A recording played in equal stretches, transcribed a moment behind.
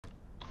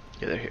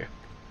Yeah, they're here.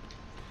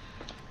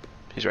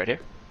 He's right here.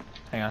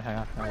 Hang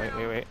on.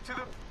 Oh, wait.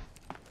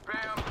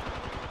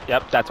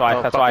 Yep, that's why.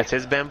 Oh, that's fuck, why. it's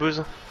his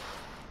bamboozle?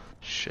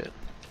 Shit.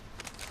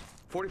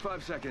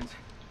 45 seconds.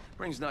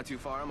 Ring's not too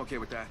far. I'm okay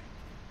with that.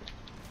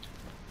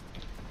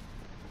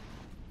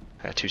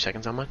 I got 2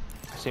 seconds on mine.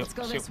 See,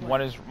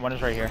 one is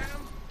right here.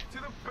 To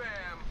the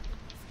bam.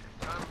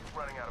 I'm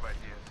running out of ideas.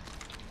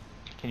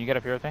 Can you get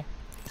up here with me?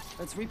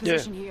 Let's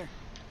reposition here.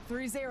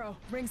 3-0.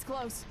 Rings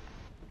close.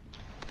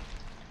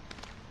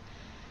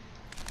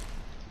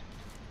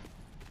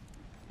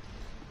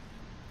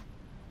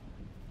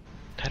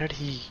 How did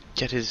he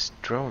get his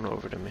drone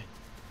over to me?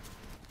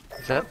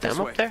 Is that them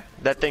way. up there?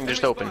 That thing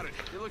just opened.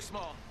 It looks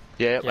small.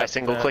 Yeah, I Yep,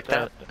 single clicked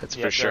that. That's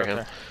for sure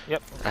him.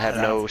 Yep. I have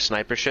no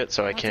sniper shit,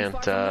 so I Not too can't.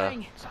 far from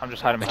ring. I'm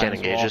just hiding I behind can't this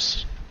engage wall.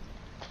 this.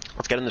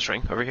 Let's get in this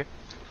ring over here.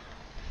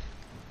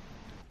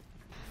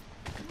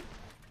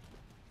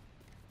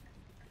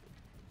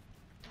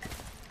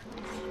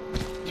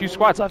 Two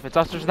squads left. It's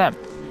us versus them.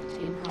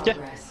 Yeah.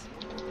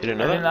 You didn't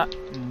know that?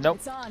 Nope.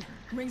 It's on.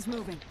 Rings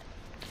moving.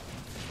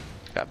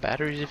 Got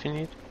batteries if you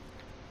need.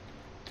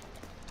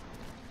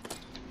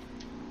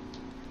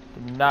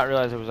 Did not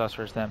realize it was us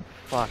versus them.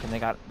 Fuck, and they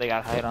got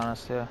height on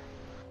us too.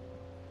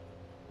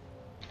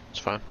 It's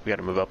fine. We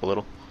gotta move up a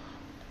little.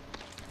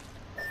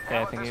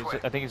 Yeah, I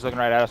think he's looking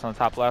right at us on the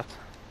top left.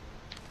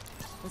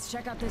 Let's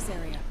check out this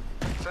area.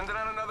 Sending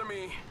out another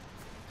me.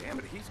 Damn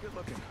it, he's good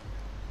looking.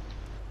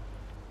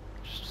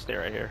 Just stay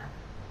right here.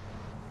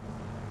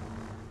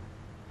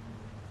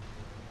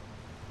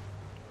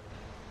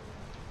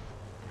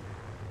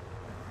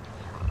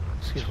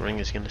 This ring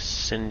is gonna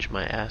singe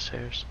my ass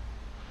hairs.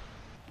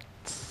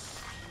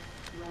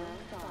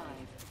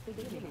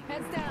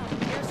 Heads down.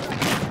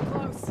 Airstrike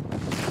close.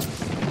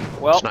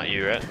 Well, It's not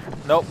you, right?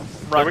 nope.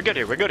 No, Run. we're good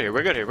here. We're good here.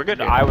 We're good here. We're good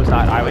No, here. I was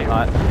not. I was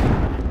not.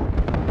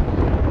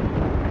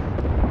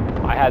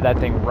 I had that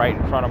thing right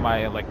in front of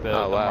my, like the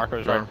marker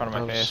was right in front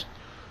of my face.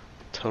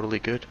 Totally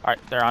good. All right,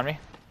 they're on me.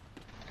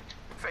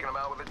 Faking him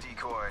out with a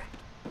decoy.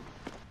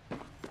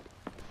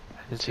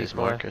 It's his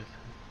marker.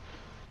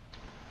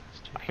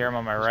 I hear him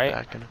on my right.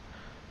 Backing him.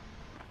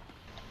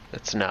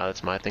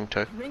 That's my thing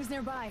too. Rings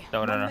nearby. No.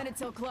 1 minute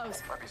till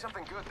close. Might be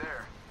something good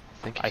there.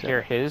 I I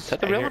hear his. Is that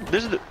the real one?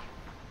 This is the.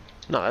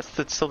 No,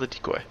 that's still the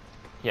decoy.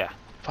 Yeah.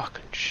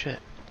 Fucking shit.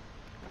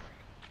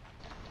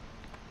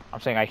 I'm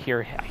saying I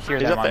hear He's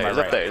them up on there. my He's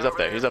right. up there. He's up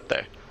there. He's up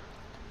there.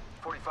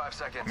 45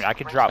 seconds. I mean, I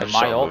could drop I just my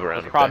saw him ult. move around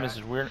But the up problem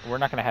there. is we're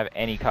not gonna have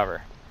any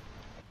cover.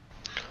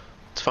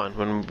 It's fine.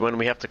 When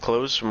we have to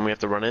close, when we have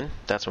to run in,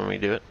 that's when we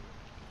do it.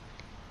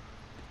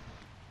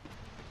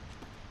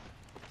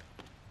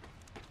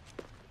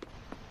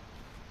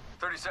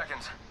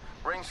 Seconds.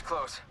 Rings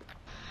close.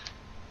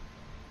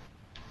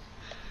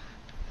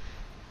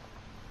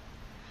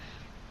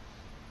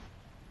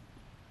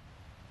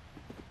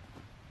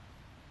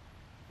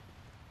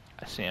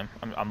 I see him.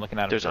 I'm looking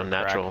at him. There's through a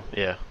crack. unnatural.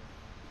 Yeah.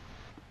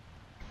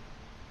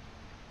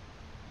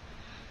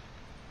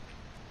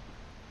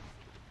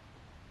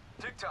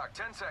 Tick tock.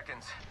 10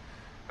 seconds.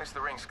 Makes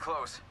the rings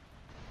close.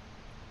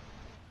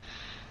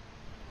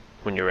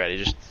 When you're ready,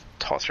 just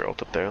toss your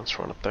ult up there. Let's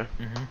run up there.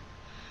 Mm-hmm.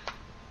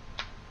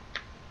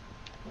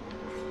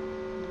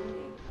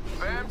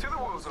 Bam to the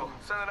woozle.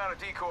 Sending out a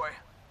decoy.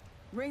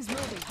 Rings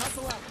moving.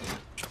 Hustle up.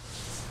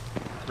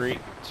 3,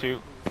 2,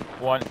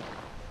 1,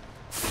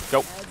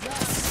 go. Heads up.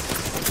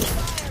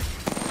 Fire.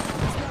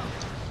 Let's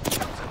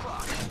go. The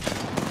clock.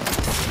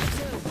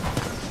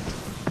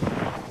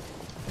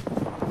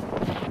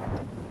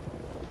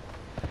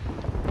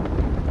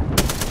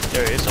 2.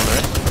 There he is on the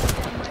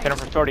right. Hit him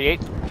for 38.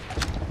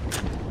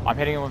 I'm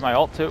hitting him with my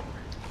ult too.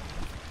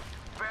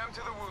 Bam to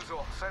the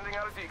woozle. Sending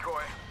out a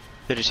decoy.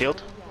 Did you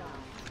shield?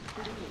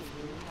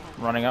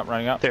 Running up.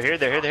 They're here.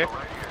 They're here. They're here.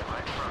 Right here, right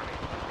in front of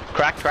me.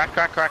 Crack. Crack.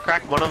 Crack. Crack.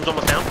 Crack. One of them's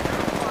almost down.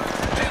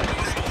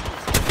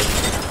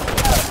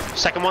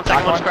 Second one's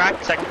one.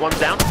 cracked. Second one's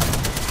down.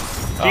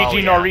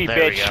 GG Nori,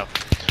 there bitch. we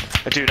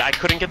go. Dude, I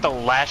couldn't get the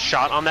last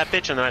shot on that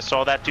bitch, and then I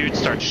saw that dude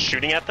start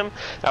shooting at them.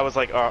 I was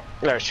like,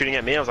 they're shooting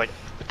at me. I was like,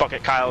 fuck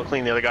it, Kyle,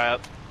 clean the other guy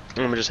up.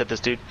 I'm gonna just hit this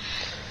dude.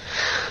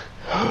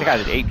 I think I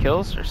did 8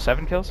 kills or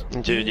 7 kills.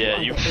 Dude, yeah,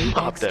 you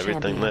mopped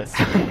everything there.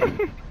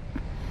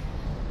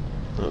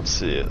 Let's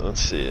see it.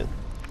 Let's see it.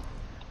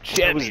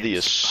 That was the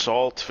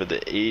assault for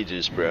the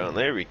ages, bro.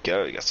 There we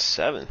go. We got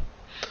 7.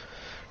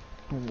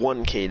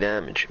 1k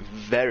damage.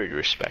 Very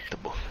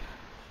respectable.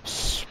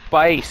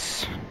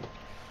 Spice.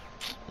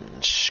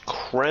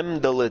 Creme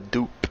de la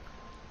dupe.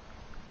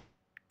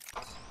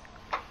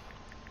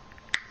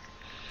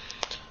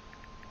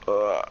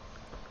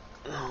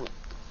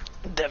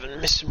 Devin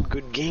missed some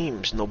good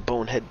games. No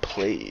bonehead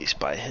plays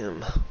by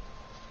him.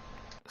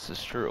 This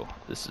is true.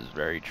 This is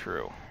very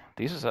true.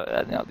 These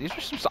are these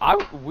are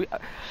some.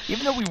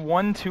 Even though we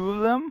won 2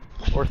 of them,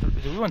 or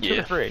did we won 2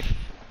 or 3?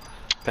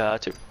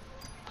 2.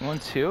 We won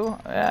 2.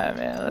 Yeah,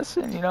 man.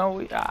 Listen, you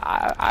know,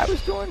 I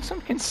was doing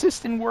some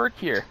consistent work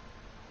here.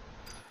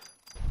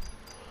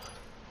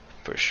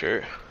 For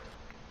sure.